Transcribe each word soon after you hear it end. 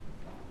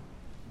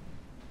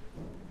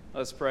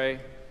Let's pray.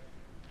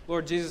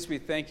 Lord Jesus, we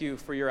thank you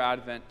for your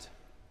advent.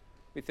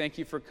 We thank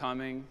you for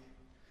coming.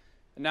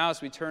 And now as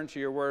we turn to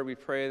your word, we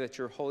pray that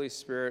your Holy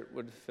Spirit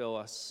would fill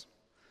us.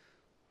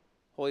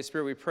 Holy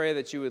Spirit, we pray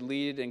that you would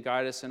lead and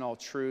guide us in all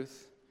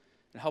truth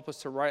and help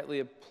us to rightly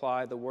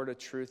apply the word of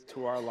truth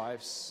to our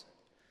lives,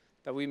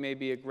 that we may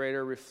be a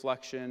greater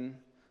reflection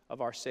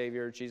of our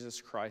Savior, Jesus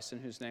Christ, in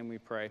whose name we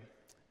pray.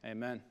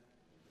 Amen.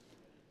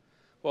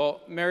 Well,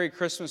 Merry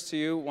Christmas to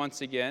you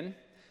once again.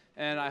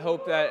 And I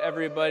hope that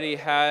everybody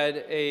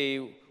had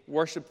a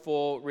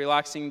worshipful,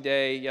 relaxing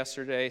day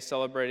yesterday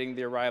celebrating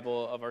the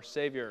arrival of our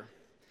Savior.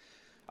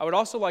 I would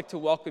also like to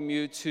welcome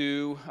you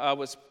to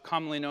what's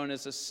commonly known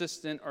as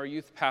Assistant or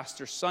Youth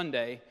Pastor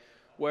Sunday,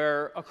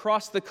 where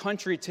across the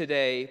country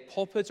today,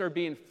 pulpits are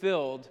being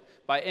filled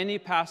by any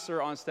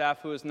pastor on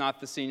staff who is not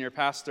the senior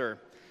pastor,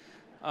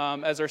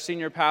 as our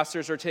senior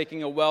pastors are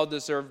taking a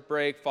well-deserved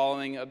break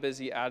following a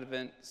busy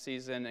Advent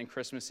season and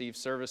Christmas Eve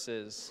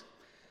services.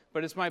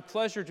 But it's my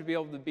pleasure to be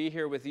able to be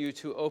here with you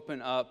to open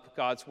up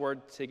God's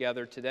Word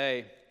together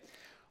today.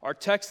 Our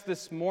text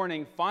this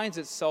morning finds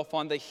itself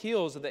on the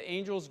heels of the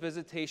angel's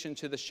visitation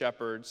to the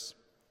shepherds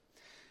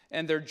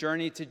and their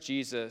journey to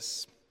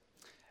Jesus.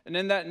 And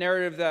in that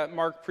narrative that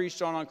Mark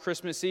preached on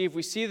Christmas Eve,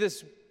 we see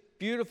this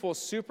beautiful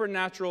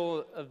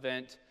supernatural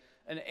event.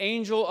 An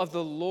angel of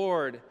the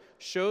Lord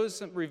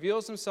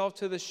reveals himself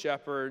to the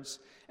shepherds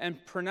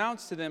and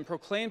proclaims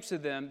to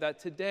them that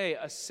today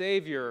a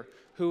Savior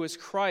who is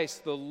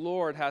Christ, the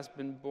Lord, has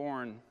been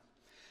born.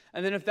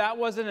 And then if that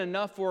wasn't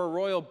enough for a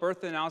royal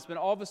birth announcement,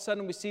 all of a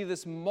sudden we see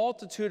this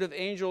multitude of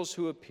angels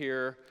who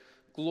appear,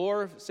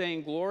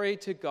 saying, "Glory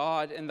to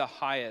God in the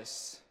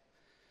highest."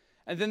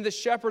 And then the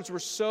shepherds were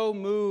so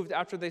moved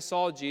after they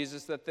saw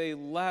Jesus that they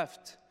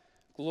left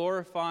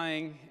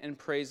glorifying and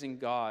praising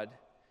God.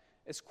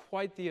 It's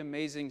quite the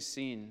amazing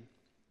scene.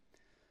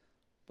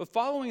 But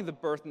following the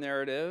birth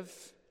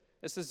narrative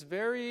is this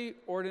very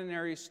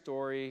ordinary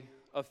story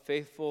of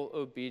faithful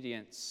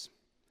obedience.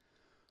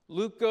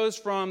 Luke goes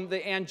from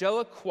the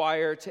angelic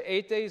choir to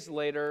 8 days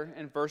later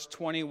in verse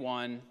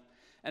 21,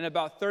 and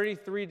about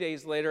 33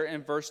 days later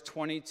in verse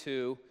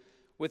 22,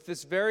 with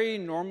this very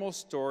normal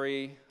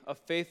story of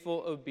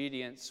faithful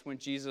obedience when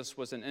Jesus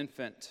was an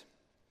infant.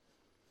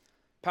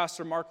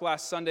 Pastor Mark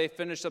last Sunday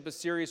finished up a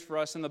series for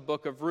us in the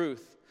book of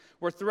Ruth,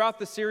 where throughout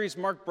the series,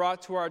 Mark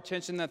brought to our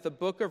attention that the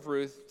book of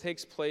Ruth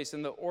takes place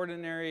in the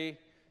ordinary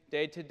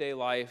day-to-day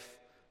life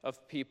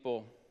of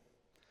people.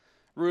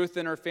 Ruth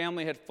and her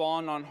family had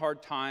fallen on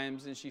hard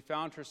times, and she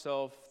found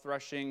herself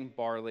threshing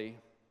barley.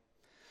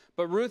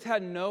 But Ruth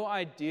had no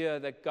idea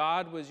that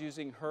God was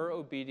using her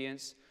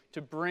obedience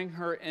to bring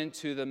her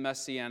into the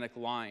messianic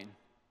line.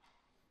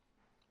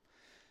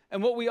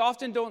 And what we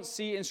often don't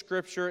see in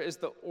Scripture is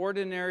the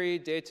ordinary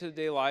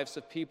day-to-day lives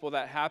of people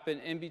that happen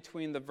in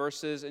between the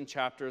verses and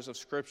chapters of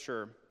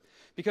Scripture.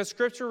 Because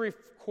Scripture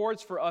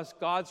records for us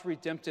God's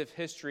redemptive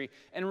history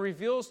and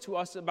reveals to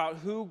us about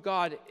who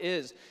God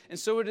is. And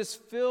so it is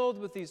filled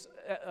with these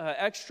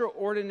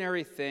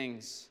extraordinary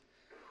things.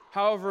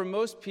 However,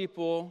 most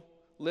people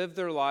live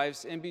their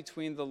lives in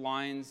between the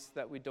lines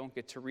that we don't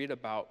get to read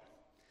about.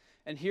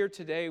 And here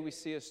today we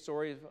see a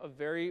story of a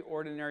very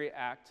ordinary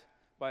act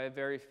by a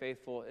very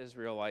faithful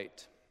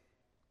Israelite.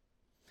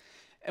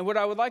 And what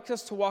I would like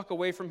us to walk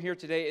away from here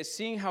today is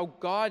seeing how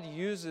God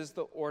uses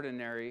the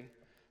ordinary,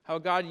 how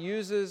God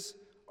uses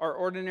our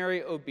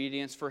ordinary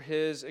obedience for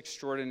his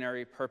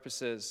extraordinary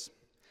purposes.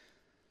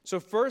 So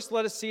first,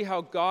 let us see how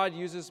God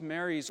uses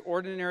Mary's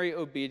ordinary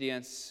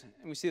obedience.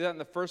 And we see that in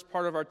the first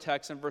part of our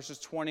text in verses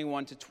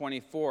 21 to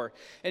 24.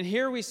 And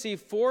here we see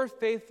 4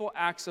 faithful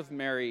acts of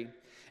Mary.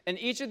 And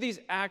each of these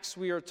acts,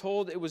 we are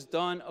told it was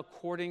done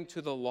according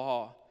to the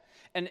law.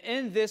 And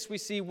in this, we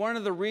see one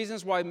of the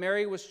reasons why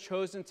Mary was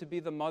chosen to be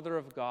the mother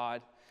of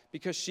God,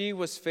 because she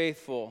was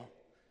faithful.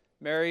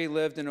 Mary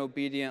lived an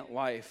obedient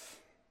life.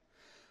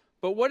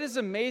 But what is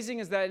amazing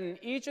is that in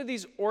each of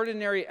these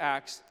ordinary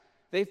acts,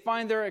 they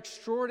find their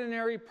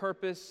extraordinary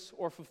purpose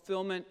or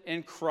fulfillment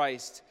in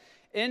Christ.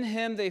 In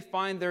him, they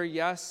find their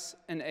yes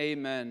and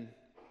amen.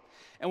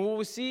 And we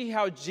will see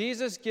how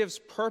Jesus gives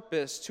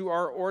purpose to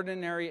our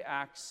ordinary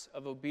acts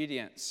of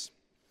obedience.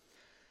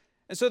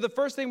 And so the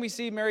first thing we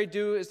see Mary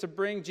do is to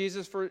bring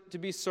Jesus to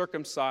be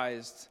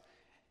circumcised.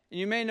 And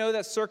you may know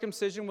that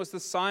circumcision was the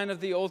sign of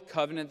the old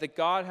covenant that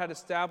God had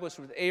established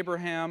with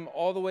Abraham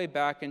all the way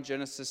back in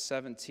Genesis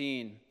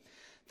 17.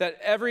 That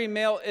every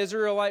male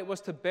Israelite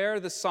was to bear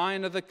the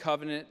sign of the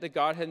covenant that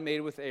God had made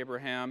with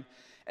Abraham.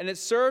 And it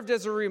served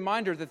as a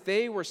reminder that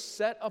they were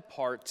set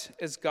apart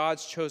as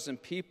God's chosen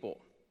people.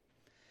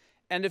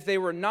 And if they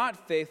were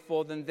not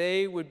faithful, then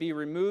they would be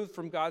removed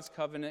from God's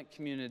covenant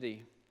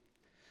community.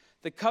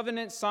 The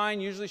covenant sign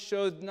usually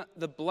showed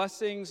the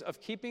blessings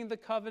of keeping the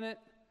covenant,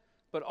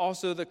 but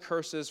also the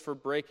curses for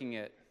breaking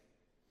it.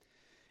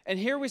 And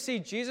here we see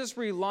Jesus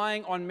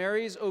relying on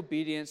Mary's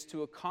obedience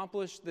to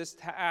accomplish this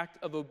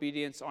act of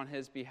obedience on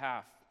his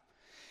behalf.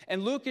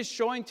 And Luke is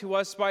showing to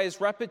us by his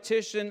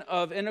repetition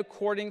of in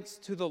accordance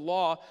to the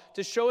law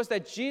to show us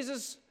that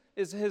Jesus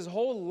his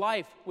whole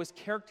life was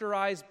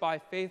characterized by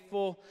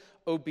faithful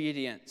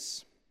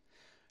obedience.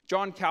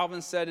 John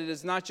Calvin said, "It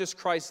is not just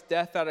Christ's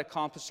death that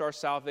accomplished our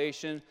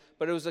salvation,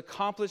 but it was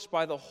accomplished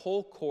by the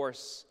whole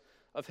course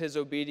of his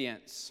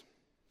obedience."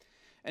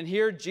 And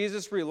here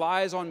Jesus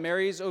relies on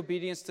Mary's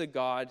obedience to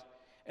God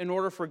in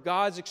order for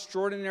God's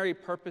extraordinary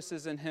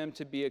purposes in him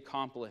to be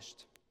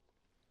accomplished.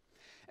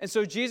 And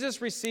so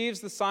Jesus receives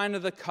the sign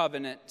of the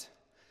covenant.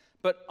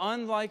 But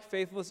unlike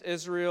faithless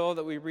Israel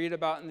that we read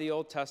about in the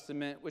Old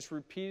Testament, which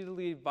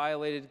repeatedly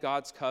violated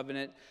God's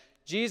covenant,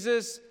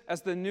 Jesus,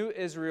 as the new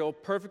Israel,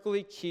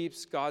 perfectly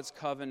keeps God's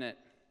covenant.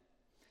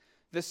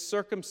 This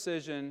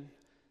circumcision,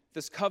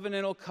 this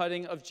covenantal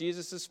cutting of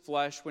Jesus'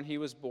 flesh when he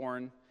was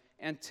born,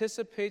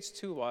 anticipates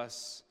to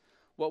us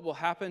what will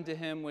happen to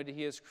him when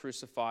he is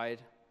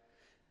crucified,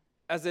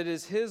 as it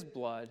is his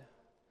blood,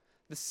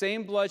 the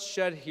same blood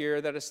shed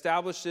here, that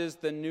establishes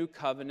the new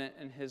covenant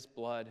in his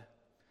blood.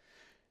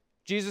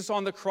 Jesus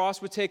on the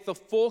cross would take the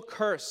full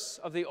curse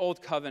of the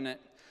old covenant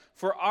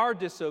for our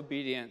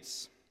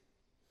disobedience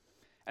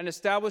and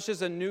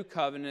establishes a new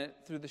covenant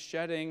through the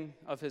shedding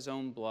of his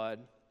own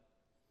blood.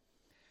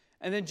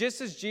 And then just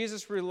as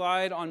Jesus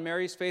relied on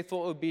Mary's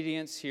faithful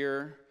obedience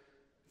here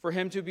for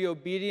him to be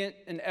obedient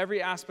in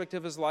every aspect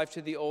of his life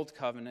to the old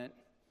covenant,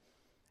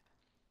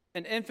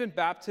 in infant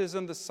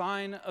baptism, the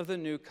sign of the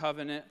new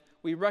covenant,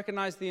 we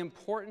recognize the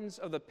importance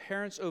of the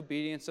parents'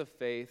 obedience of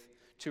faith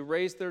to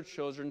raise their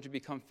children to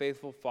become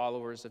faithful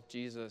followers of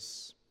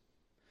Jesus.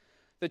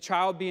 The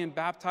child being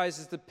baptized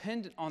is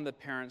dependent on the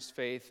parents'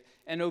 faith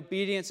and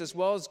obedience, as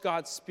well as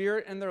God's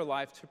Spirit in their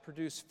life to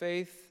produce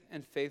faith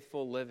and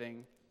faithful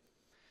living.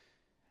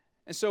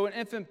 And so in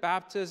infant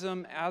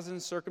baptism, as in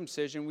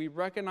circumcision, we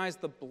recognize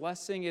the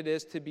blessing it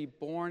is to be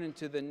born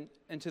into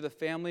the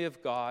family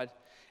of God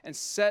and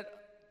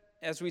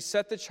as we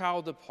set the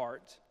child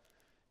apart,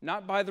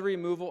 not by the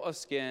removal of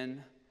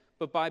skin,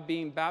 but by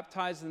being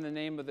baptized in the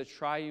name of the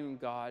triune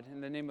God,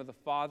 in the name of the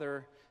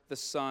Father, the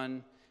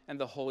Son, and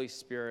the Holy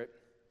Spirit.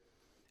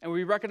 And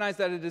we recognize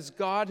that it is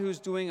God who's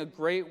doing a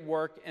great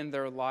work in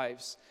their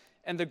lives.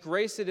 And the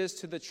grace it is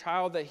to the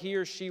child that he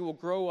or she will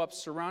grow up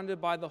surrounded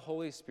by the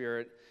Holy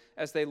Spirit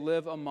as they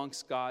live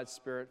amongst God's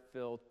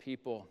Spirit-filled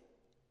people.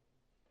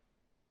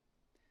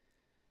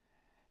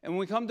 And when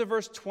we come to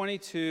verse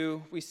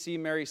 22, we see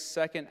Mary's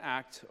second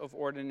act of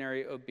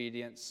ordinary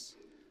obedience,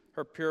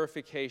 her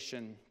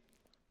purification.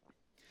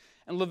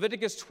 In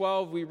Leviticus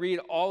 12, we read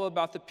all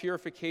about the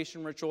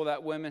purification ritual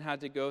that women had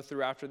to go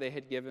through after they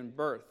had given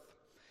birth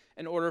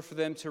in order for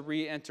them to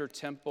re-enter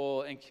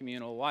temple and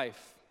communal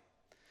life.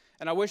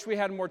 And I wish we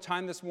had more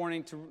time this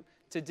morning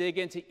to dig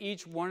into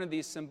each one of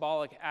these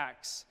symbolic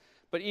acts,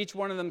 but each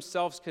one of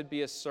themselves could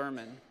be a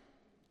sermon.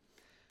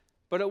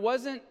 But it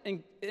wasn't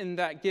in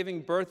that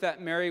giving birth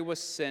that Mary was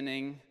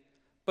sinning,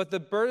 but the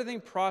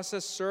birthing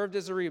process served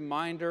as a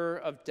reminder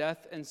of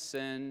death and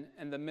sin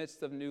in the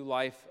midst of new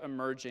life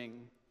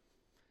emerging.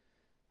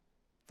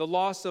 The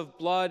loss of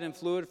blood and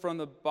fluid from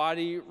the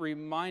body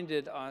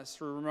reminded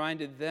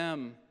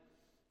them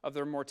of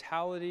their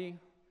mortality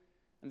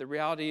and the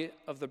reality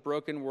of the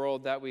broken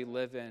world that we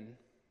live in.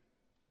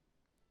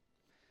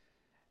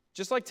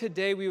 Just like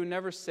today, we would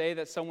never say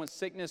that someone's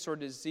sickness or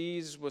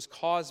disease was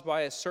caused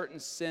by a certain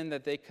sin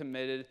that they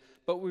committed,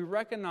 but we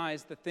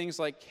recognize that things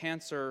like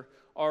cancer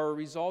are a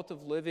result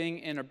of living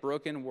in a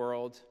broken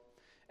world,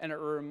 and it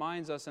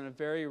reminds us in a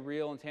very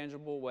real and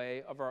tangible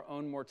way of our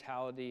own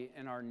mortality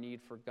and our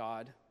need for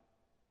God.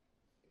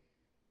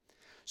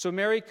 So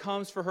Mary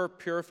comes for her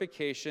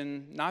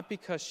purification, not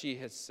because she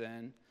has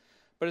sinned,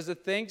 but as a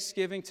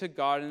thanksgiving to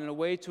God and in a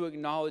way to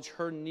acknowledge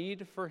her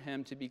need for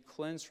him to be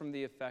cleansed from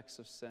the effects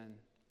of sin.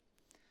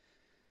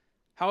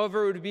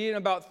 However, it would be in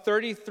about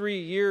 33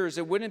 years,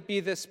 it wouldn't be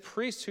this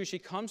priest who she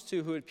comes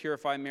to who would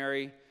purify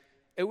Mary.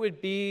 It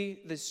would be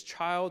this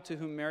child to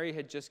whom Mary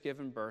had just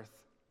given birth,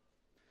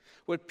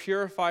 would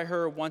purify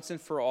her once and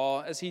for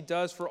all, as he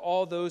does for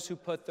all those who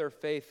put their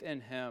faith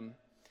in him.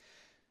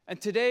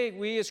 And today,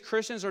 we as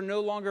Christians are no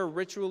longer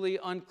ritually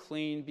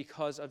unclean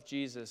because of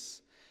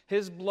Jesus.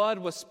 His blood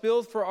was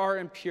spilled for our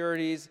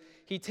impurities.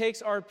 He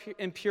takes our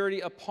impurity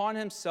upon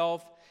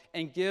himself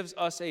and gives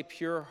us a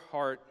pure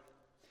heart.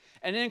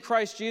 And in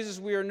Christ Jesus,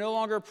 we are no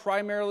longer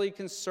primarily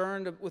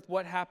concerned with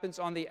what happens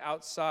on the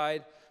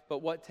outside,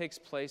 but what takes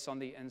place on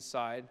the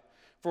inside.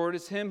 For it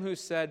is him who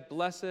said,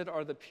 "Blessed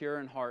are the pure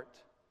in heart,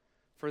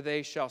 for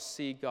they shall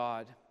see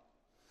God."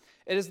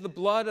 It is the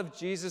blood of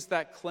Jesus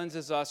that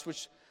cleanses us,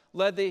 which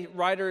led the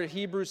writer of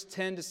Hebrews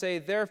 10 to say,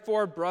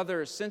 "Therefore,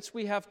 brothers, since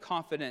we have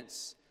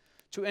confidence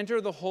to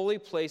enter the holy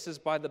places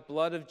by the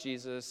blood of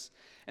Jesus,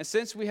 and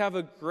since we have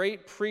a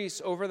great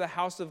priest over the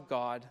house of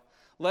God,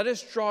 let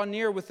us draw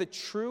near with a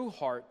true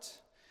heart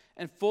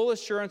and full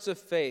assurance of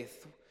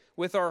faith,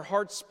 with our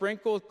hearts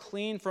sprinkled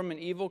clean from an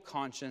evil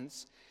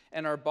conscience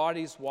and our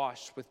bodies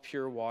washed with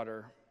pure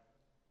water."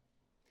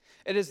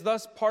 It is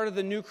thus part of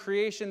the new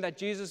creation that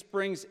Jesus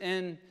brings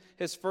in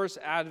his first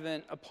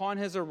advent upon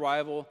his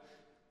arrival,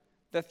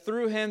 that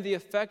through him the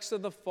effects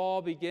of the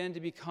fall begin to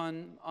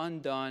become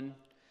undone,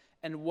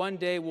 and one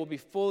day will be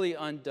fully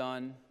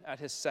undone at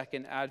his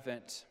second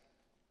advent.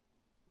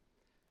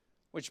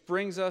 Which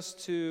brings us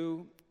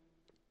to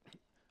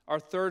our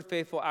third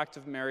faithful act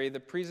of Mary, the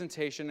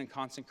presentation and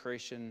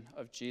consecration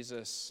of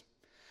Jesus.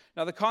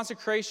 Now, the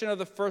consecration of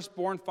the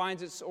firstborn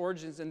finds its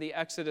origins in the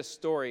Exodus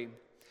story.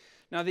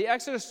 Now, the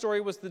Exodus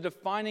story was the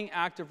defining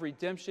act of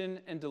redemption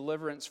and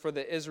deliverance for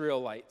the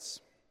Israelites.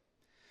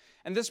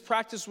 And this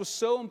practice was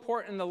so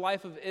important in the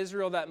life of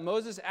Israel that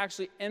Moses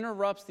actually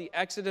interrupts the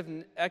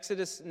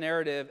Exodus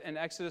narrative in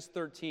Exodus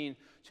 13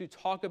 to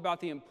talk about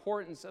the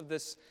importance of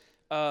this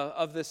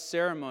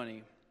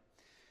ceremony.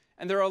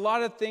 And there are a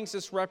lot of things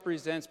this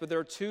represents, but there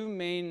are two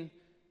main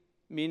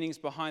meanings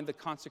behind the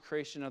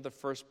consecration of the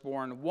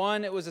firstborn.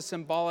 One, it was a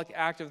symbolic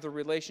act of the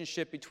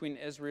relationship between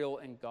Israel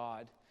and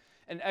God.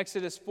 In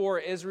Exodus 4,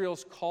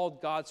 Israel's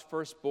called God's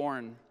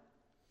firstborn.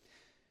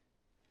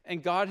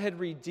 And God had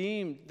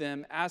redeemed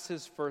them as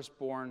his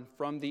firstborn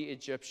from the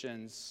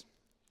Egyptians.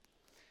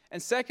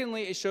 And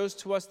secondly, it shows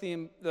to us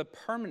the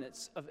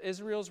permanence of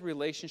Israel's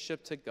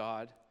relationship to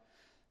God,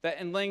 that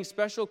in laying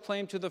special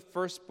claim to the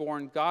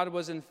firstborn, God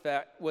was in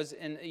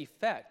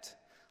effect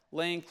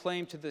laying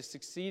claim to the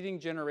succeeding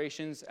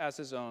generations as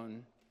his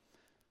own.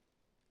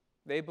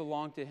 They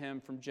belong to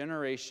him from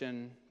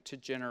generation to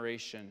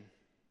generation.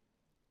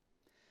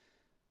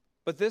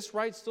 But this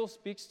right still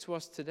speaks to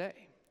us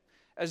today,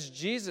 as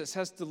Jesus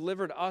has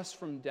delivered us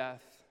from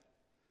death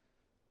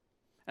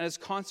and has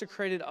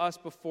consecrated us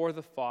before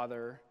the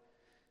Father,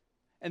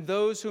 and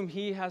those whom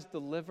he has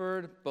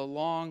delivered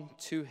belong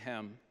to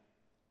him.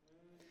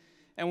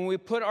 And when we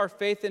put our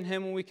faith in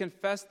him, when we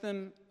confess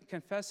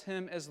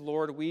him as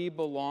Lord, we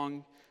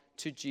belong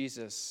to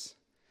Jesus.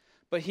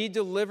 But he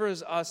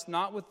delivers us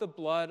not with the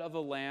blood of a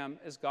lamb,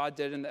 as God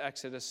did in the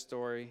Exodus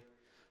story,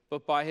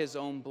 but by his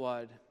own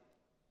blood.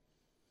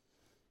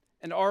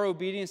 And our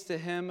obedience to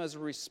him as a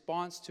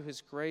response to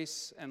his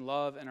grace and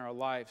love in our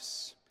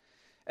lives.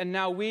 And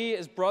now we,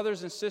 as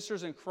brothers and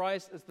sisters in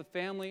Christ, as the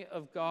family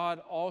of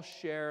God, all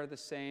share the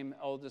same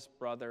eldest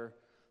brother,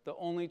 the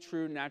only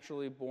true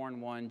naturally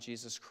born one,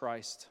 Jesus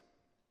Christ.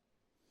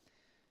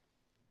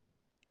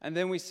 And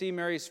then we see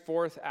Mary's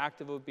fourth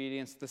act of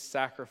obedience, the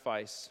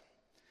sacrifice.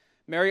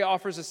 Mary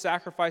offers a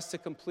sacrifice to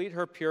complete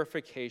her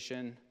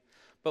purification.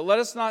 But let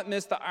us not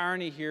miss the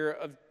irony here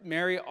of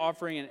Mary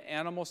offering an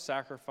animal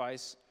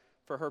sacrifice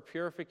for her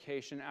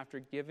purification after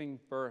giving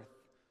birth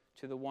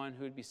to the one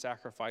who would be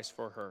sacrificed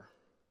for her.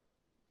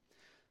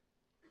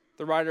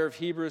 The writer of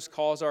Hebrews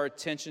calls our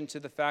attention to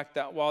the fact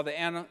that while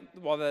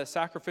the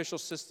sacrificial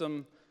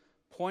system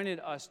pointed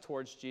us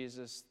towards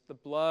Jesus, the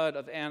blood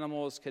of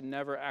animals could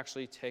never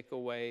actually take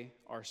away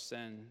our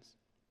sins.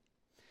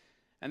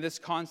 And this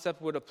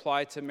concept would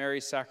apply to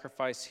Mary's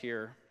sacrifice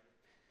here.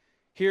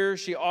 Here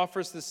she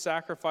offers the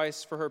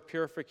sacrifice for her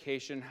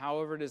purification.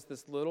 However, it is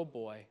this little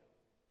boy,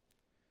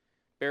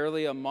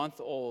 barely a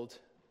month old,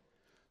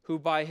 who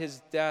by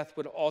his death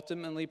would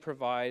ultimately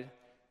provide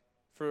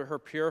for her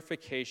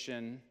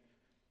purification,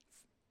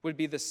 would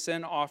be the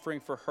sin offering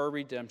for her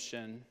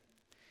redemption.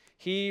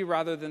 He,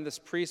 rather than this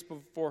priest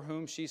before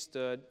whom she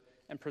stood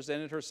and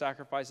presented her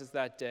sacrifices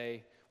that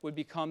day, would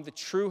become the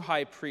true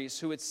high priest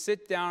who would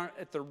sit down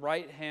at the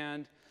right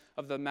hand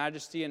of the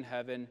Majesty in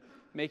heaven,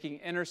 making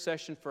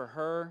intercession for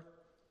her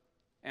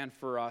and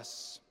for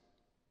us.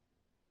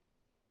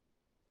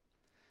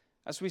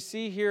 As we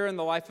see here in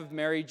the life of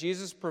Mary,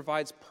 Jesus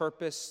provides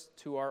purpose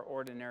to our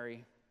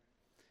ordinary.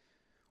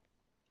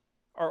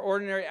 Our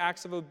ordinary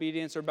acts of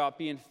obedience are about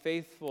being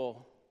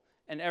faithful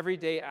in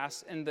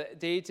the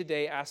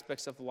day-to-day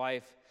aspects of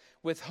life,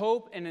 with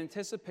hope and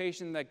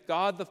anticipation that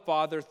God the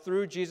Father,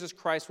 through Jesus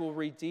Christ, will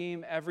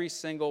redeem every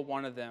single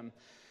one of them,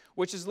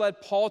 which has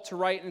led Paul to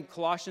write in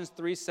Colossians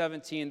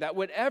 3:17 that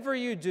whatever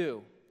you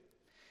do,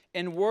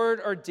 in word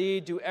or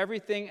deed, do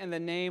everything in the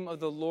name of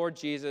the Lord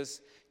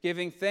Jesus,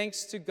 giving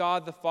thanks to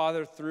God the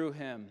Father through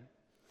him.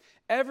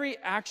 Every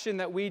action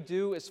that we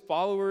do as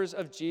followers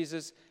of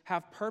Jesus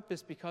have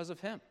purpose because of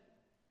him.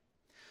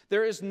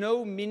 There is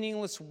no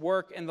meaningless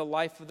work in the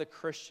life of the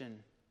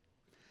Christian.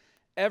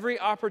 Every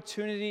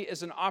opportunity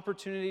is an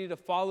opportunity to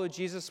follow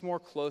Jesus more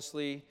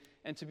closely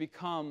and to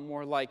become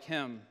more like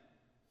him.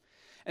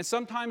 And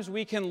sometimes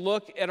we can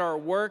look at our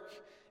work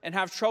and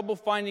have trouble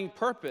finding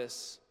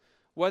purpose,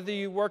 whether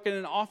you work in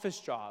an office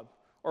job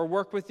or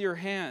work with your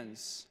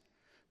hands.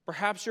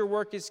 Perhaps your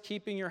work is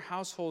keeping your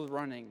household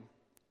running.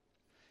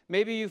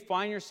 Maybe you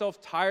find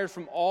yourself tired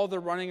from all the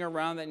running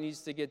around that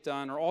needs to get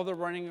done, or all the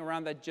running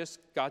around that just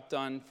got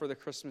done for the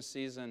Christmas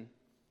season.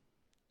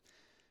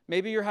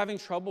 Maybe you're having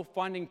trouble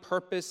finding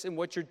purpose in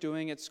what you're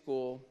doing at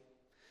school.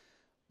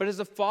 But as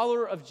a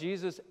follower of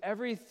Jesus,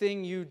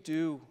 everything you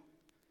do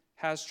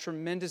has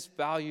tremendous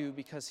value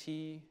because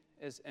he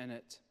is in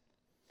it.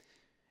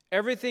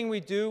 Everything we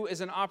do is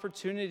an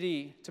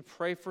opportunity to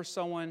pray for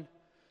someone,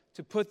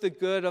 to put the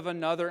good of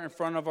another in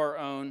front of our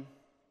own.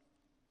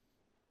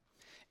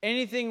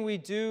 Anything we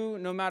do,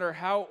 no matter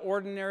how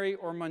ordinary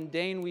or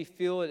mundane we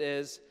feel it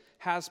is,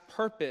 has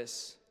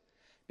purpose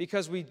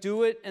because we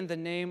do it in the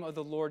name of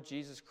the Lord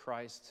Jesus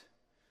Christ,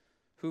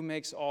 who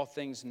makes all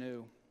things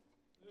new.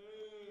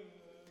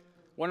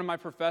 One of my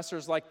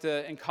professors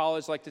in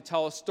college liked to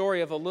tell a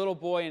story of a little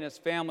boy and his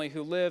family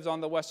who lived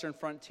on the western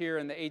frontier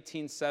in the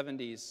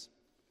 1870s.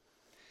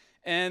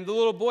 And the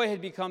little boy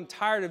had become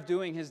tired of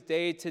doing his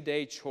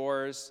day-to-day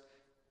chores,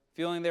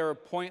 feeling they were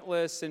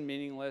pointless and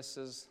meaningless,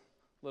 as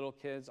little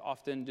kids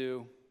often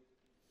do.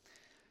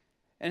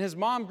 And his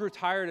mom grew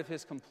tired of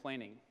his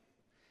complaining.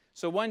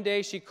 So one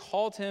day she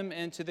called him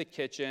into the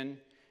kitchen.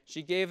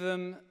 She gave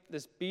him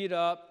this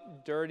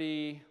beat-up,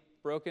 dirty,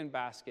 broken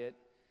basket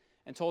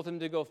and told him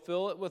to go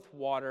fill it with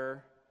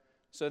water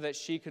so that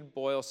she could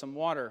boil some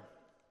water.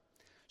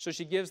 So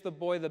she gives the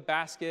boy the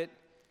basket,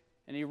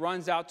 and he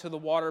runs out to the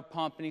water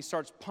pump, and he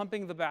starts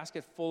pumping the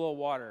basket full of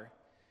water.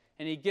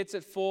 And he gets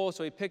it full,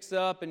 so he picks it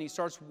up, and he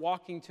starts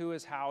walking to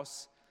his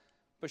house.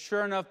 But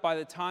sure enough, by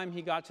the time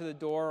he got to the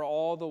door,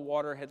 all the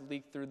water had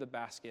leaked through the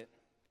basket.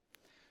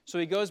 So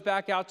he goes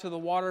back out to the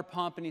water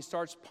pump, and he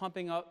starts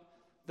pumping up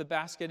the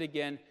basket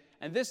again.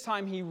 And this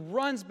time he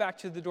runs back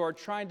to the door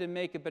trying to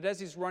make it, but as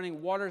he's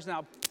running, water's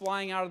now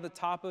flying out of the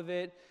top of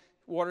it.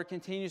 Water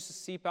continues to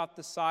seep out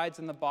the sides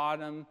and the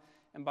bottom,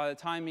 and by the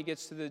time he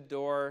gets to the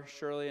door,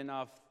 surely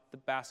enough, the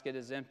basket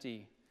is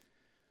empty.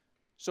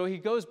 So he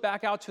goes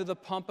back out to the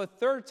pump a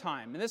third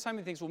time, and this time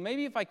he thinks, well,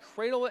 maybe if I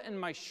cradle it in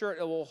my shirt,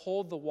 it will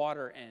hold the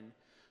water in.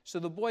 So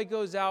the boy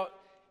goes out,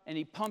 and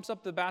he pumps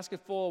up the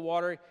basket full of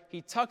water.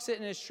 He tucks it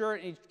in his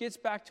shirt, and he gets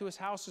back to his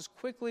house as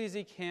quickly as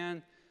he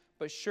can.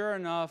 But sure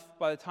enough,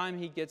 by the time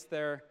he gets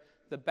there,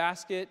 the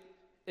basket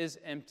is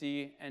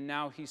empty, and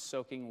now he's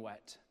soaking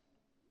wet.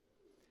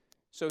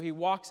 So he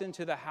walks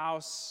into the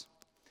house,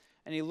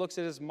 and he looks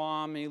at his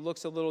mom, and he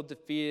looks a little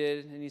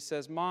defeated, and he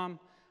says, Mom,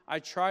 I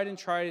tried and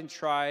tried and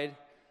tried,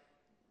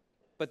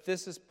 but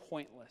this is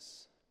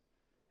pointless.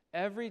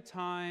 Every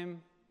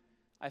time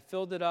I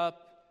filled it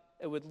up,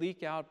 it would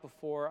leak out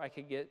before I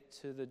could get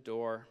to the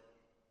door.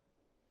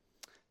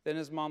 Then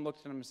his mom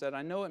looked at him and said,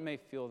 I know it may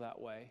feel that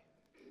way,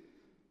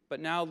 but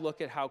now look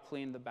at how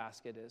clean the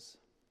basket is.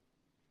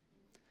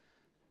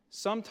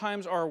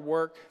 Sometimes our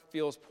work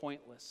feels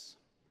pointless.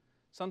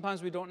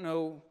 Sometimes we don't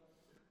know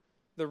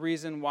the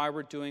reason why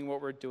we're doing what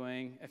we're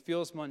doing. It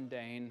feels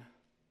mundane.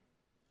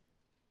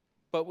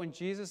 But when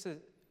Jesus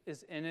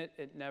is in it,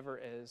 it never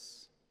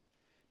is.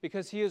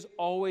 Because he is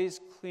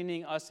always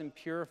cleaning us and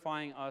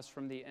purifying us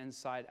from the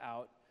inside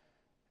out.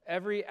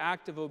 Every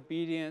act of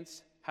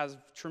obedience has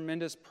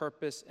tremendous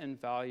purpose and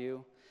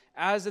value.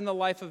 As in the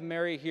life of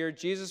Mary here,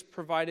 Jesus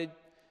provides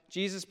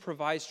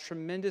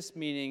tremendous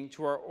meaning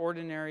to our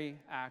ordinary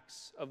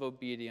acts of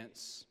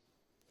obedience.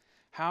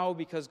 How?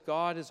 Because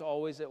God is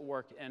always at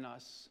work in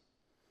us.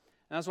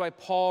 And that's why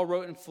Paul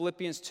wrote in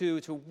Philippians 2,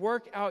 to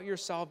work out your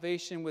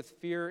salvation with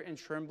fear and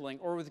trembling,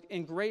 or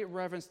in great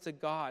reverence to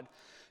God.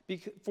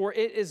 For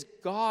it is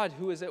God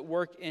who is at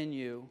work in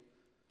you,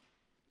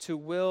 to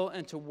will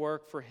and to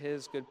work for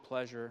his good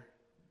pleasure.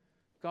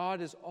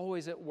 God is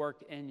always at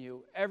work in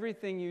you.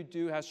 Everything you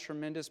do has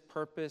tremendous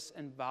purpose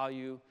and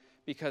value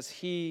because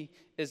he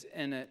is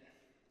in it.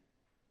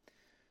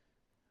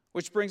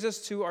 Which brings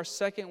us to our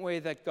second way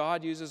that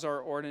God uses our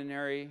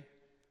ordinary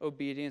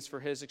obedience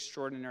for his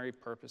extraordinary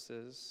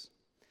purposes,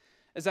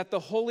 is that the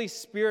Holy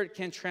Spirit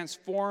can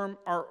transform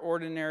our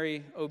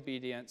ordinary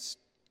obedience.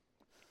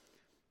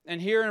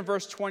 And here in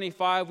verse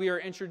 25, we are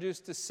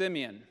introduced to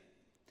Simeon.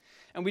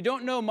 And we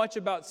don't know much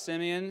about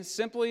Simeon,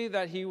 simply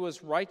that he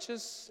was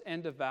righteous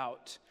and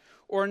devout.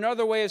 Or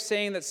another way of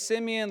saying that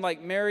Simeon,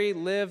 like Mary,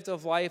 lived a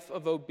life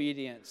of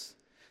obedience,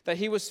 that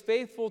he was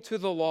faithful to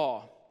the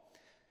law.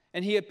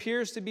 And he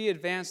appears to be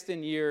advanced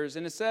in years.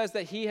 And it says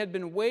that he had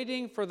been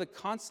waiting for the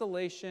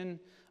consolation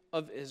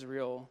of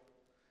Israel,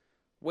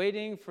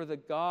 waiting for the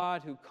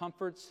God who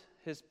comforts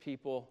his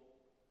people,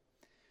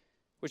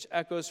 which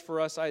echoes for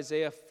us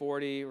Isaiah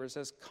 40, where it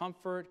says,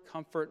 "Comfort,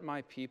 comfort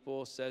my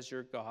people, says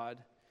your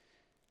God."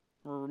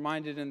 We're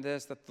reminded in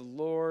this that the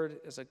Lord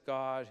is a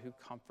God who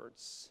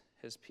comforts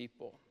his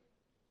people.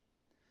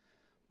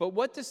 But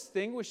what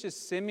distinguishes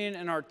Simeon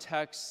in our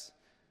text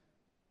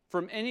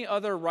from any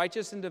other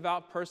righteous and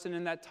devout person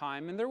in that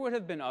time, and there would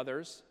have been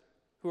others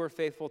who were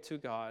faithful to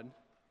God,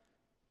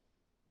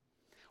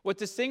 what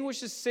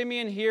distinguishes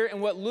Simeon here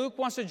and what Luke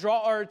wants to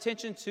draw our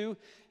attention to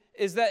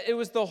is that it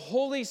was the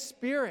Holy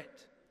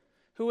Spirit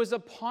who was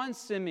upon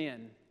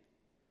Simeon,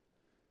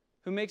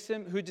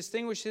 who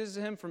distinguishes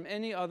him from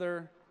any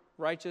other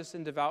righteous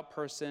and devout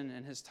person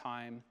in his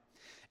time.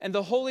 And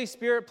the Holy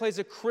Spirit plays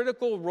a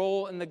critical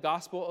role in the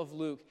Gospel of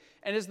Luke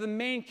and is the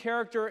main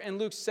character in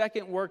Luke's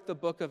second work, the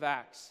book of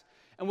Acts.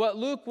 And what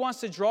Luke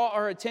wants to draw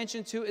our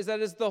attention to is that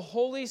it's the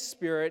Holy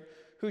Spirit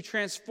who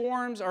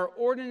transforms our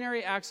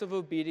ordinary acts of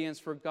obedience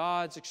for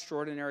God's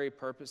extraordinary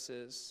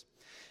purposes.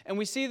 And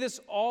we see this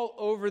all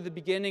over the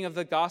beginning of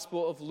the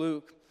Gospel of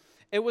Luke.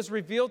 It was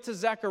revealed to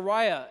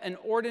Zechariah, an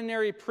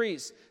ordinary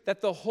priest,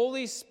 that the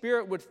Holy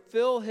Spirit would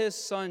fill his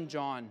son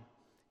John,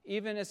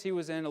 even as he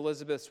was in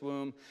Elizabeth's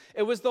womb.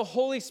 It was the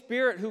Holy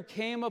Spirit who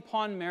came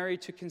upon Mary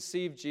to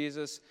conceive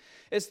Jesus.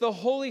 It's the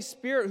Holy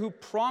Spirit who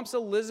prompts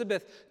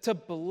Elizabeth to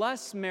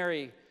bless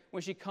Mary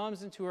when she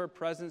comes into her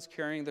presence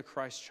carrying the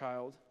Christ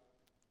child.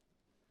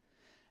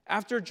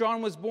 After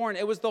John was born,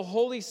 it was the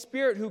Holy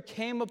Spirit who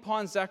came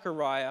upon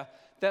Zechariah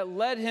that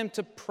led him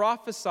to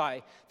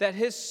prophesy that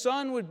his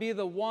son would be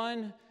the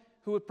one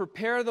who would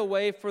prepare the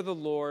way for the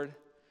Lord,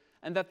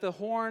 and that the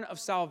horn of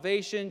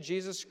salvation,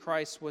 Jesus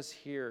Christ, was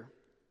here.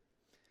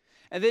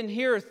 And then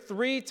here,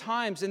 3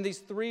 times in these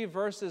 3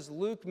 verses,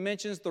 Luke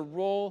mentions the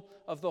role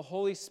of the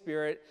Holy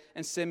Spirit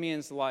in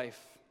Simeon's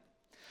life.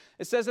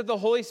 It says that the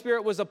Holy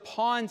Spirit was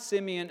upon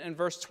Simeon in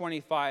verse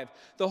 25.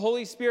 The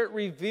Holy Spirit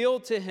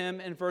revealed to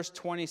him in verse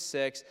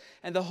 26.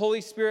 And the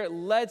Holy Spirit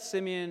led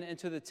Simeon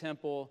into the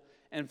temple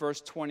in verse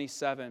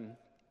 27.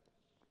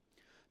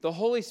 The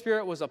Holy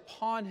Spirit was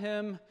upon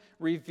him,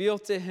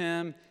 revealed to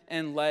him,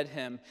 and led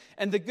him.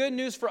 And the good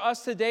news for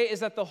us today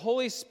is that the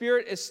Holy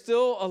Spirit is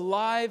still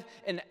alive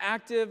and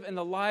active in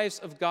the lives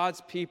of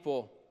God's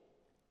people.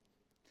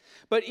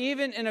 But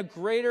even in a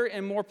greater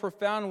and more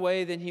profound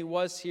way than he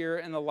was here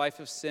in the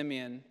life of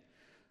Simeon.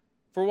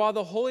 For while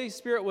the Holy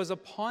Spirit was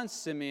upon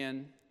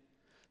Simeon,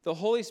 the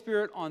Holy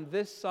Spirit on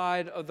this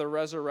side of the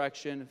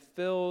resurrection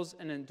fills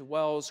and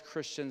indwells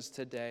Christians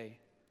today.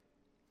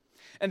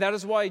 And that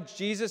is why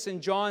Jesus in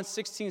John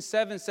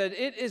 16:7 said,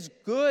 "It is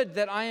good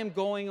that I am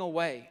going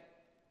away.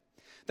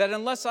 That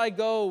unless I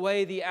go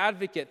away, the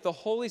advocate, the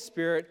Holy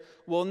Spirit,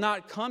 will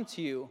not come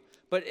to you.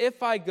 But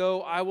if I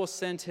go, I will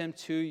send him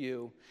to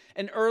you."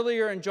 And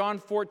earlier in John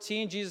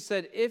 14, Jesus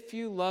said, "If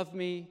you love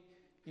me,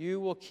 you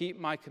will keep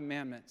my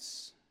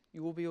commandments.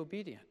 You will be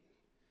obedient.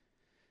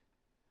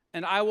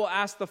 And I will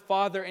ask the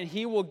Father, and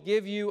he will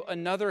give you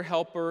another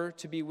helper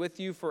to be with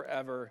you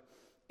forever,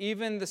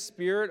 even the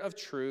Spirit of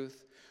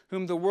truth,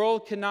 whom the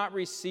world cannot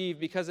receive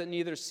because it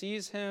neither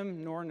sees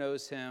him nor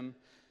knows him.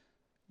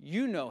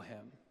 You know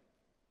him,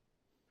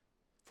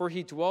 for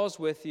he dwells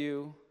with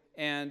you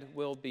and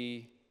will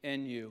be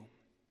in you."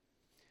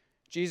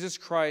 Jesus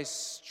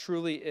Christ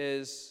truly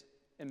is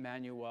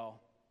Emmanuel,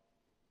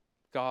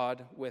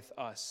 God with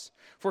us,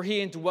 for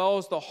he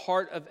indwells the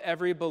heart of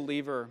every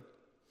believer.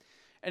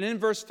 And in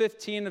verse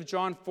 15 of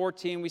John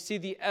 14, we see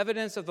the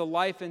evidence of the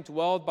life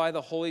indwelled by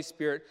the Holy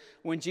Spirit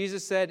when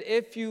Jesus said,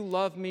 "If you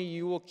love me,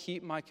 you will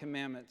keep my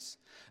commandments."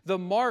 The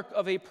mark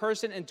of a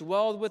person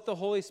indwelled with the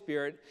Holy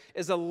Spirit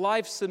is a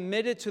life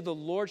submitted to the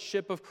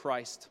lordship of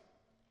Christ.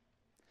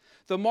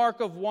 The mark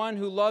of one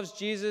who loves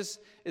Jesus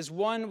is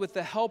one with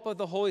the help of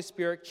the Holy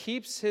Spirit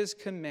keeps his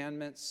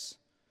commandments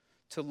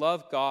to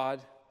love God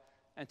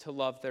and to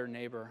love their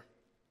neighbor.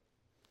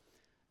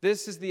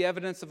 This is the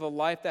evidence of a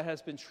life that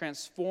has been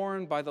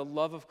transformed by the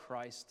love of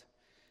Christ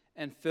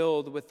and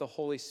filled with the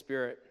Holy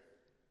Spirit.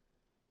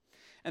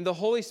 And the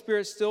Holy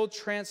Spirit still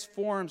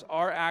transforms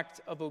our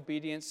act of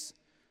obedience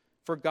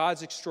for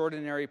God's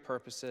extraordinary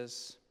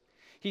purposes.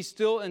 He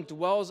still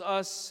indwells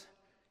us,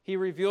 he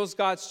reveals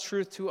God's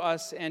truth to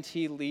us, and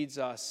he leads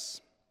us.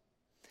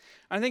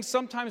 I think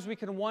sometimes we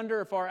can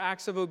wonder if our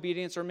acts of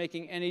obedience are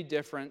making any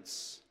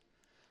difference.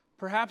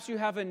 Perhaps you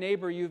have a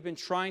neighbor you've been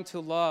trying to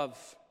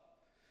love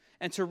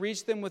and to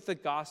reach them with the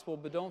gospel,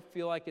 but don't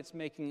feel like it's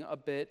making a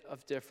bit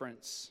of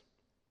difference.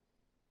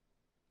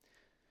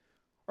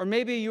 Or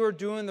maybe you are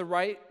doing the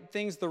right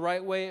things the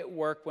right way at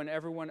work when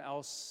everyone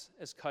else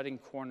is cutting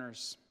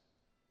corners.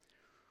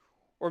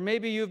 Or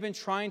maybe you've been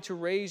trying to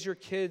raise your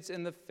kids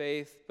in the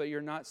faith, but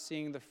you're not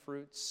seeing the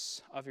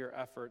fruits of your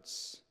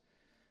efforts.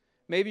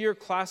 Maybe your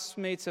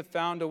classmates have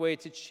found a way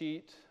to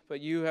cheat,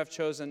 but you have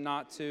chosen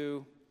not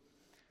to.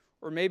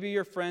 Or maybe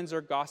your friends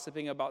are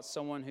gossiping about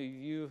someone who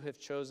you have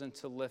chosen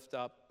to lift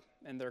up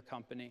in their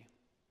company.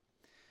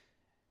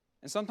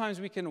 And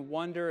sometimes we can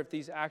wonder if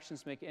these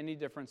actions make any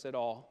difference at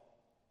all,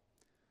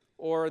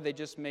 or are they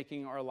just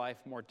making our life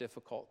more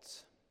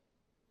difficult?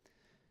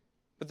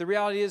 But the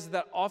reality is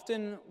that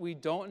often we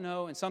don't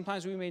know, and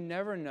sometimes we may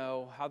never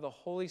know, how the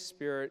Holy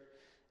Spirit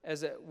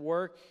is at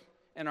work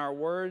in our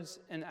words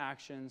and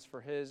actions for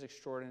his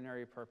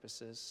extraordinary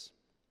purposes.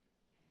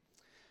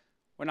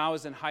 When I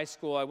was in high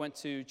school, I went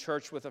to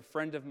church with a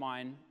friend of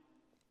mine.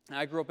 And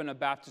I grew up in a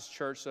Baptist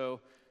church, so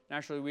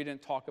naturally we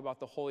didn't talk about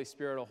the Holy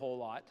Spirit a whole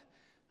lot.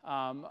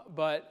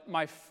 But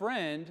my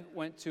friend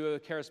went to a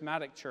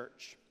charismatic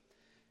church.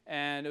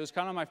 And it was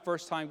kind of my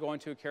first time going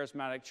to a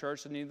charismatic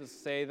church. And needless to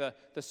say,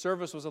 the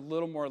service was a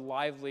little more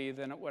lively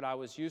than what I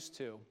was used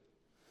to.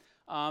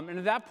 And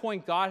at that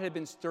point, God had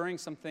been stirring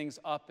some things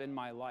up in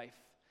my life.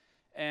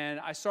 And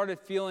I started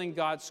feeling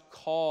God's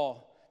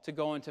call to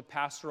go into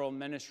pastoral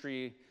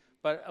ministry,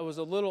 but I was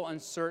a little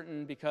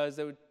uncertain because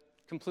it would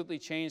completely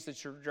change the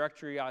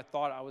trajectory I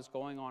thought I was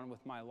going on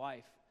with my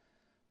life.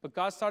 But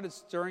God started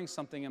stirring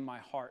something in my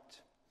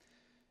heart.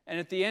 And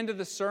at the end of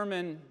the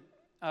sermon,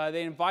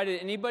 they invited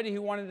anybody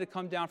who wanted to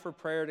come down for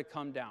prayer to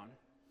come down.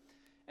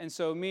 And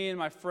so me and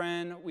my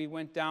friend, we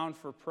went down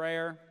for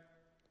prayer,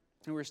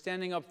 and we were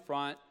standing up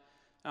front,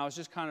 and I was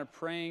just kind of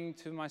praying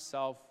to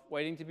myself,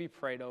 waiting to be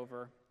prayed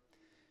over.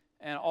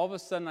 And all of a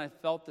sudden, I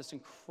felt this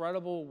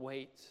incredible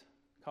weight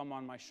come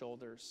on my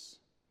shoulders.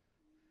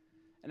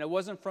 And it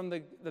wasn't from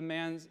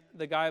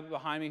the guy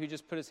behind me who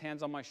just put his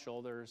hands on my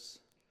shoulders.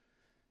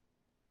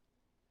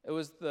 It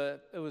was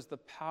the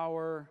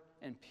power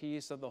and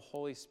peace of the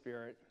Holy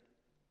Spirit.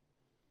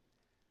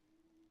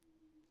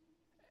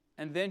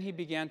 And then he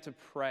began to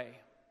pray.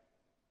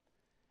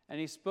 And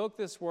he spoke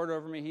this word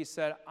over me. He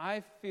said,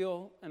 I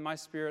feel in my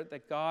spirit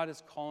that God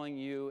is calling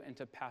you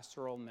into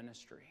pastoral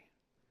ministry.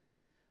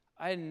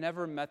 I had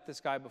never met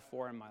this guy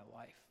before in my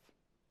life.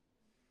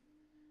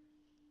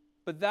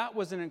 But that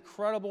was an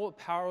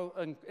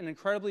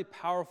incredibly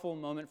powerful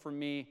moment for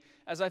me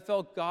as I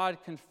felt God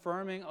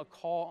confirming a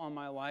call on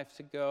my life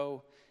to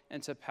go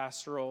into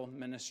pastoral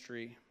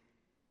ministry.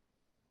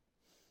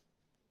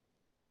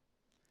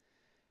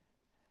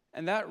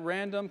 And that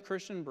random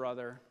Christian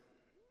brother,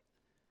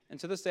 and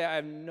to this day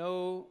I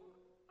don't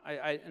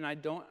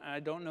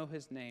know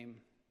his name,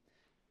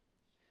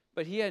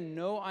 but he had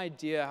no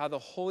idea how the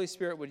Holy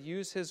Spirit would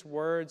use his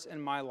words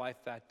in my life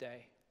that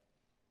day.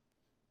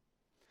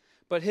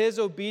 But his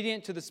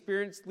obedience to the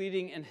Spirit's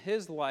leading in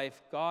his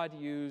life, God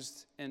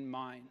used in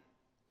mine.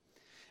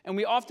 And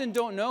we often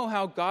don't know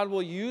how God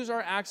will use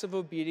our acts of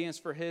obedience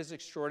for his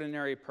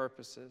extraordinary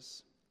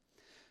purposes.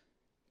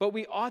 But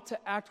we ought to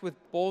act with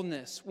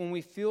boldness when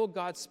we feel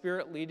God's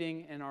Spirit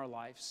leading in our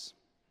lives.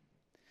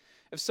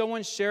 If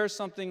someone shares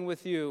something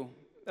with you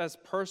that's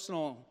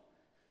personal,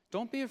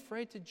 don't be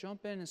afraid to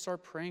jump in and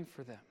start praying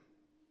for them,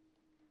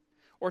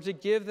 or to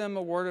give them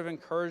a word of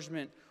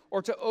encouragement,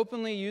 or to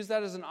openly use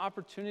that as an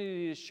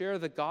opportunity to share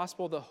the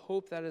gospel, the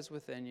hope that is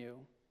within you.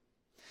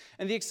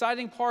 And the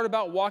exciting part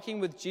about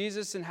walking with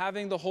Jesus and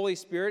having the Holy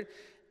Spirit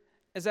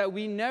is that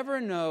we never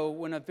know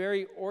when a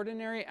very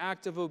ordinary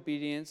act of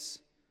obedience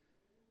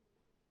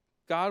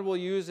God will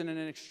use in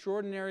an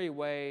extraordinary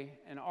way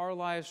in our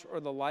lives or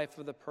the life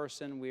of the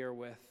person we are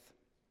with.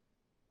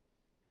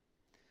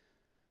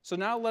 So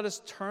now let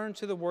us turn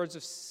to the words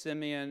of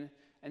Simeon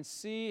and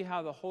see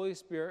how the Holy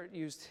Spirit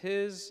used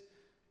his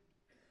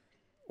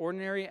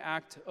ordinary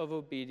act of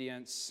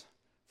obedience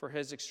for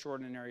his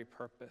extraordinary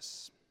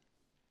purpose.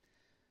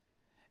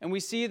 And we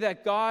see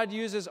that God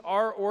uses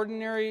our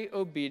ordinary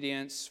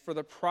obedience for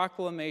the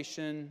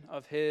proclamation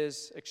of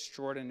his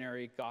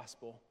extraordinary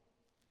gospel.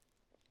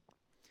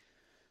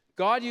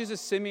 God uses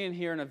Simeon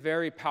here in a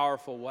very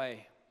powerful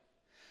way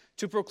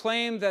to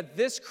proclaim that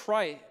this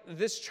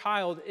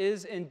child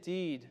is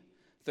indeed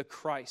the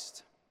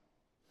Christ,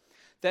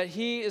 that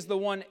he is the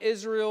one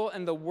Israel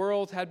and the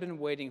world had been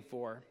waiting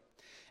for.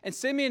 And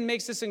Simeon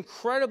makes this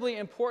incredibly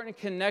important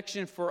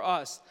connection for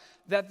us,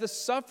 that the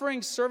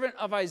suffering servant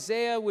of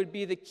Isaiah would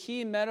be the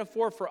key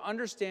metaphor for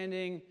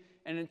understanding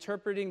and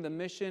interpreting the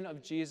mission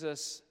of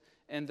Jesus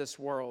in this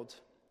world.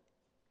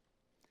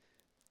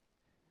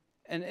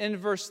 And in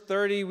verse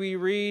 30 we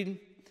read,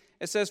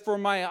 it says,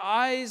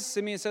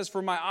 Simeon says,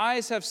 for my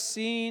eyes have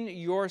seen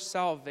your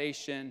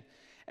salvation.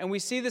 And we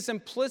see this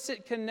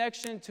implicit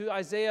connection to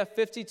Isaiah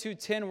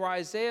 52:10, where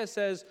Isaiah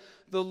says,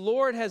 the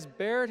Lord has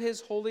bared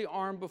his holy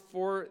arm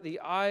before the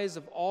eyes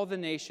of all the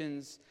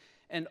nations,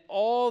 and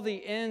all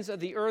the ends of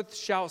the earth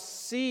shall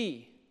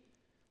see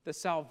the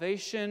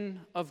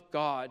salvation of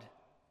God.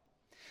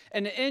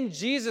 And in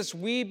Jesus,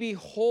 we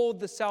behold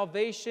the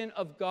salvation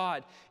of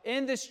God.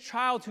 In this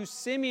child who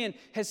Simeon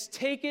has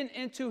taken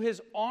into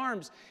his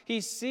arms, he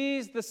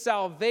sees the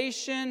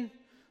salvation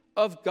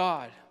of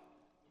God.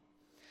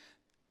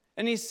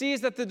 And he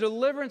sees that the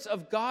deliverance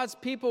of God's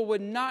people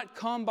would not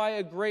come by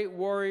a great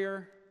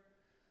warrior,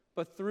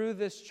 but through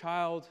this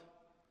child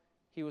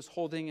he was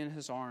holding in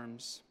his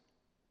arms.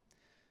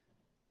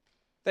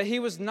 That he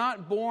was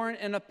not born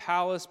in a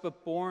palace,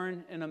 but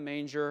born in a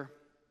manger.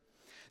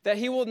 That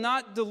he will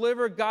not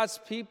deliver God's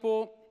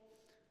people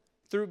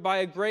by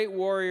a great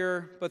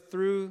warrior, but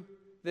through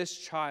this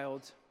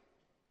child.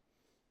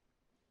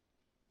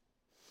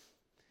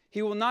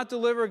 He will not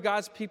deliver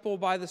God's people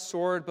by the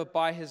sword, but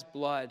by his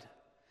blood.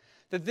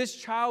 That this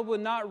child will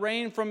not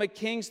reign from a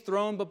king's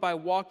throne, but by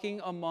walking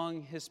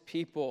among his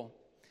people.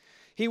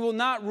 He will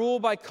not rule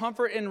by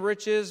comfort and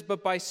riches,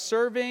 but by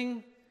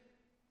serving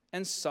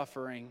and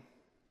suffering.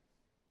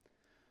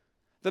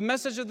 The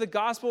message of the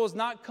gospel is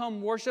not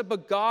come worship a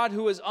God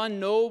who is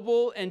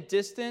unknowable and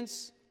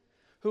distant,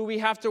 who we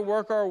have to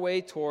work our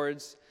way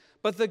towards.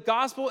 But the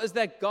gospel is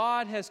that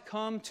God has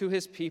come to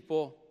his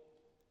people,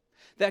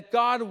 that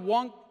God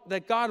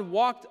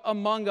walked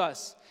among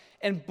us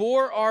and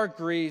bore our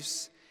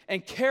griefs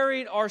and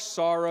carried our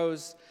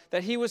sorrows,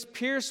 that he was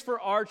pierced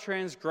for our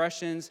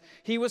transgressions,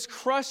 he was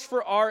crushed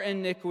for our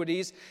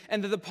iniquities,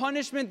 and that the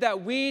punishment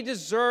that we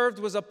deserved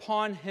was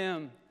upon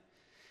him.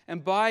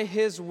 And by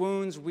his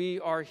wounds we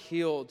are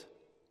healed.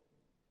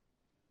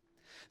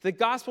 The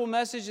gospel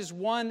message is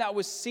one that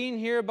was seen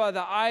here by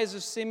the eyes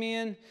of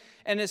Simeon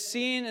and is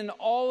seen in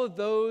all of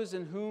those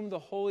in whom the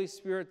Holy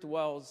Spirit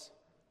dwells.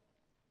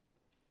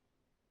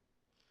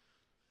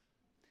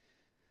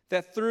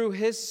 That through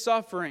his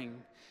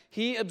suffering,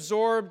 he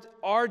absorbed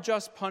our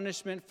just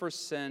punishment for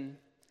sin,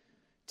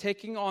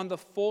 taking on the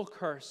full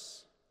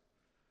curse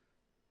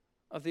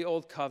of the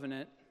old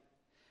covenant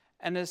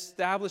and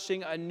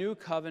establishing a new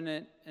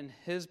covenant in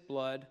his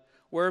blood,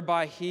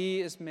 whereby he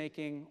is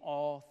making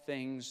all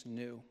things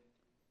new,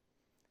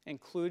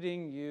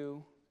 including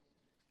you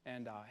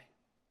and I.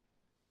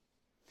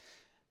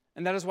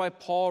 And that is why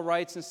Paul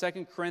writes in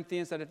 2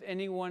 Corinthians that if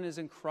anyone is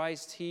in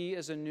Christ, he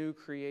is a new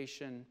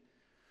creation.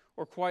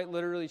 Or quite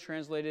literally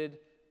translated,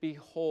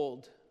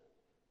 behold,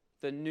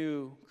 the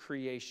new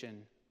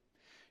creation.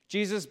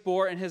 Jesus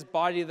bore in his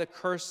body the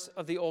curse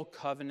of the old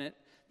covenant,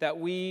 that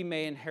we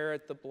may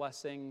inherit the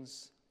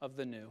blessings of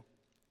the new.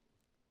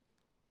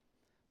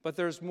 But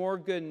there's more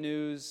good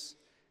news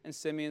in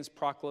Simeon's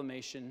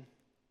proclamation.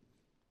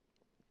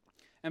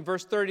 In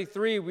verse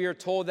 33, we are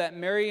told that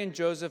Mary and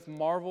Joseph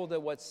marveled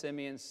at what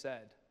Simeon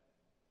said.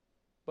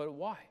 But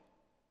why?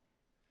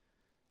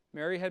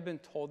 Mary had been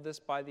told this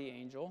by the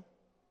angel.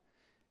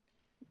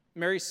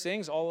 Mary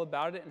sings all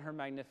about it in her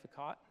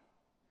Magnificat.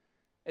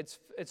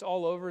 It's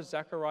all over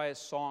Zechariah's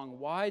song.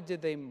 Why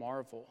did they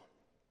marvel?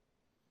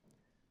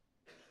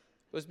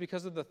 It was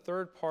because of the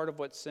third part of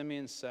what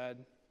Simeon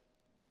said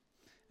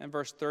in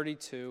verse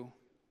 32,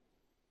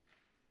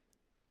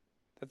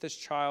 that this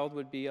child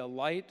would be a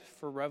light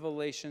for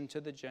revelation to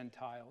the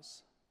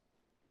Gentiles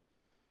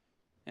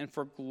and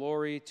for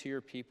glory to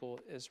your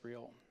people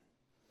Israel.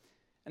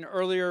 And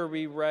earlier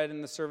we read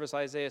in the service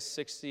Isaiah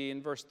 60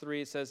 in verse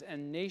 3, it says,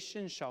 and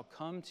nations shall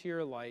come to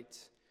your light,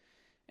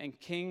 and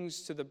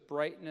kings to the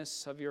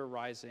brightness of your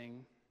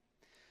rising.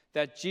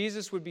 That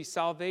Jesus would be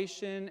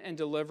salvation and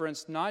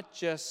deliverance, not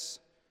just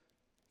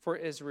for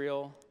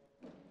Israel,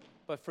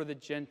 but for the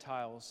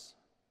Gentiles,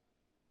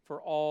 for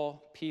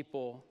all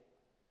people.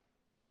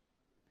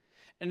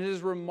 And it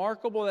is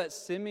remarkable that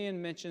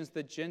Simeon mentions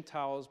the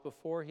Gentiles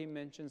before he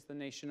mentions the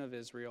nation of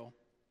Israel.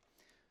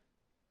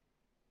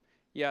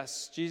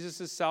 Yes,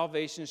 Jesus'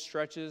 salvation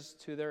stretches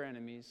to their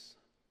enemies.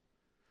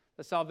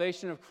 The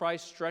salvation of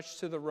Christ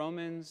stretched to the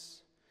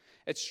Romans.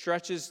 It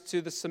stretches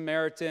to the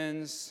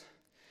Samaritans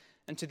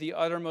and to the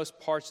uttermost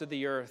parts of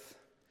the earth.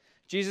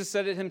 Jesus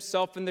said it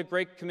himself in the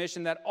Great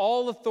Commission that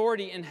all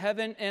authority in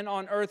heaven and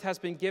on earth has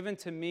been given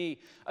to me.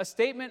 A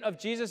statement of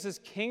Jesus'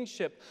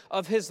 kingship,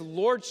 of his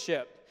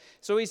lordship.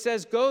 So he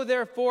says, go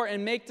therefore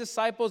and make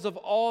disciples of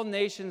all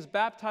nations,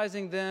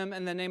 baptizing them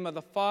in the name of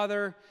the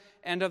Father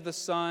and of the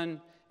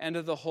Son and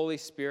of the Holy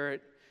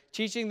Spirit,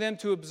 teaching them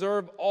to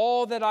observe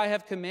all that I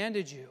have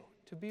commanded you,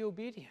 to be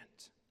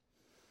obedient.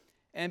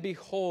 And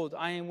behold,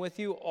 I am with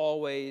you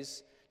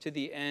always to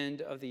the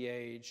end of the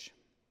age.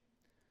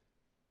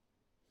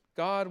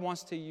 God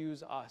wants to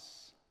use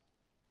us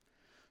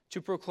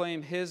to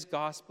proclaim his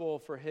gospel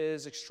for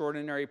his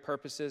extraordinary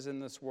purposes in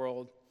this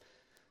world.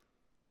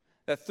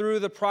 That through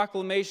the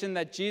proclamation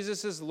that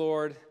Jesus is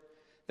Lord,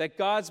 that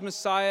God's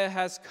Messiah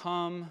has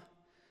come,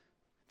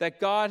 that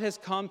God has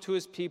come to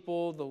his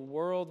people, the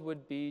world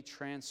would be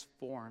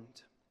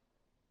transformed.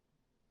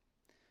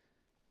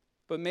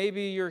 But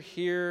maybe you're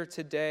here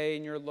today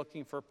and you're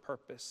looking for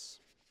purpose,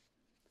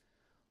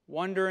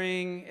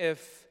 wondering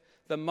if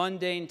the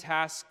mundane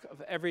tasks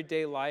of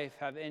everyday life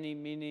have any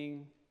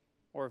meaning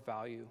or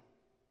value.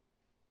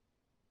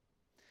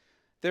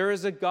 There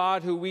is a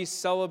God who we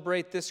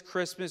celebrate this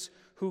Christmas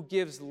who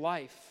gives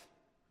life,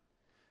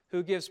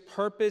 who gives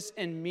purpose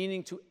and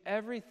meaning to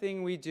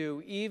everything we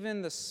do,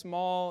 even the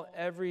small,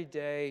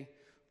 everyday,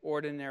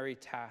 ordinary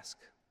task,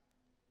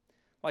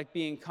 like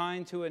being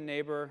kind to a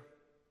neighbor,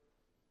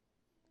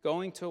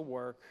 going to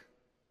work,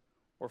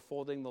 or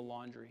folding the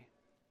laundry.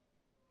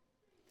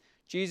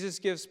 Jesus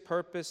gives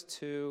purpose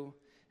to,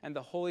 and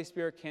the Holy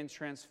Spirit can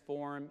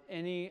transform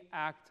any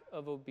act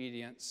of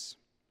obedience.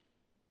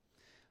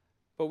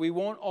 But we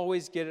won't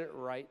always get it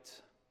right.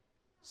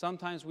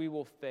 Sometimes we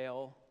will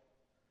fail.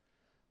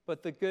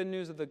 But the good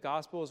news of the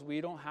gospel is we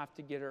don't have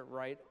to get it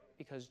right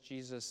because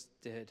Jesus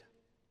did.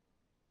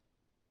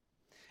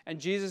 And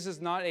Jesus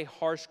is not a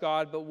harsh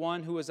God, but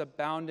one who is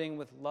abounding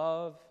with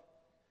love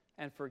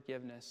and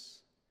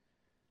forgiveness.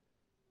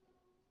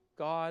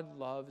 God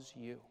loves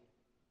you.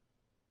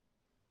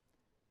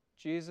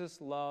 Jesus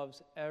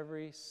loves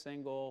every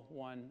single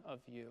one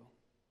of you.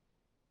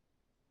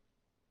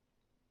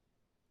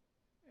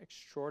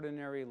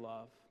 Extraordinary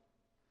love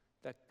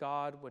that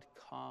God would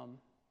come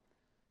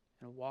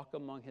and walk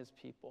among his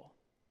people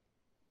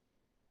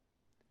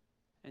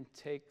and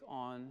take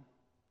on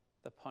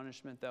the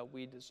punishment that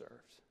we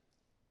deserved,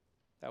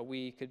 that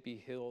we could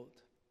be healed,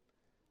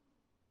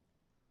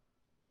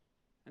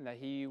 and that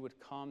he would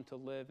come to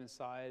live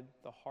inside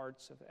the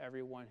hearts of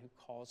everyone who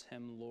calls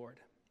him Lord.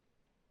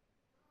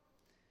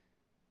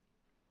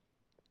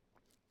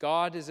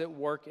 God is at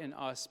work in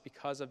us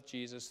because of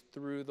Jesus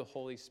through the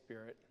Holy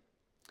Spirit.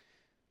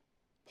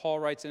 Paul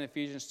writes in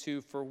Ephesians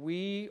 2, for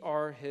we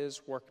are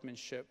his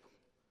workmanship.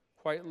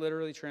 Quite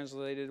literally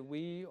translated,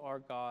 we are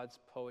God's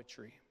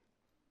poetry.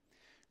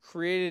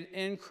 Created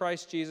in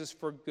Christ Jesus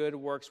for good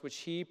works, which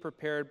he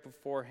prepared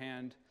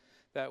beforehand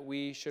that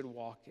we should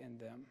walk in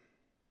them.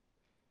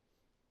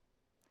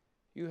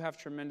 You have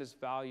tremendous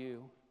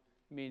value,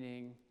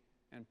 meaning,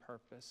 and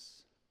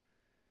purpose.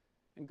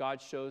 And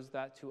God shows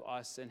that to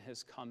us in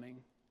his coming.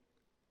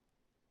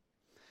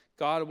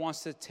 God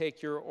wants to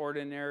take your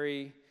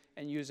ordinary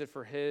and use it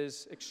for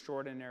his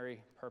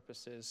extraordinary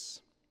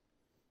purposes.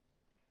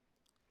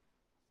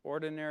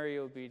 Ordinary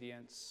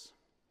obedience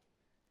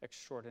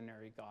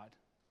extraordinary God.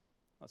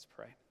 Let's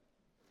pray.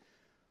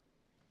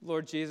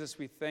 Lord Jesus,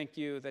 we thank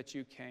you that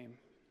you came.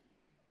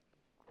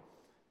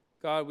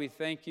 God, we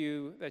thank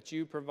you that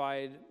you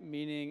provide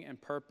meaning and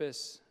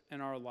purpose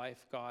in our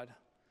life, God.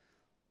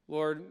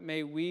 Lord,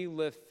 may we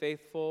live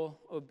faithful,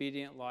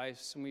 obedient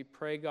lives. And we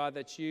pray, God,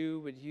 that you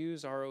would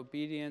use our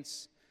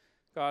obedience,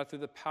 God, through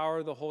the power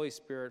of the Holy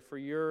Spirit for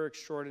your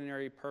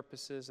extraordinary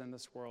purposes in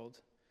this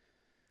world.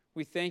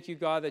 We thank you,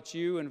 God, that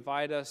you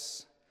invite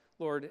us,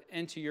 Lord,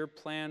 into your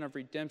plan of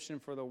redemption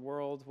for the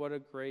world. What a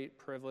great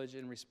privilege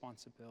and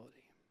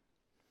responsibility.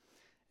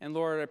 And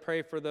Lord, I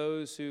pray for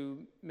those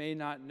who may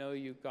not know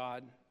you,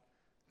 God,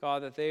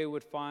 that they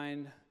would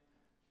find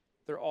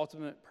their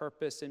ultimate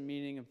purpose and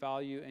meaning and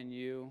value in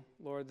you.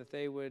 Lord, that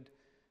they would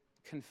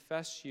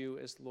confess you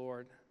as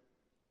Lord.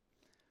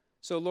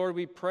 So, Lord,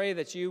 we pray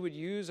that you would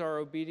use our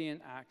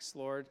obedient acts,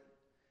 Lord,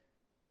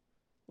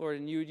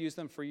 and you would use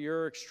them for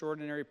your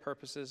extraordinary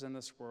purposes in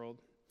this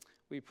world.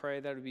 We pray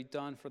that it would be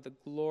done for the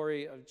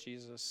glory of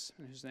Jesus,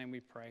 in whose name we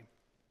pray.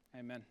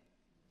 Amen.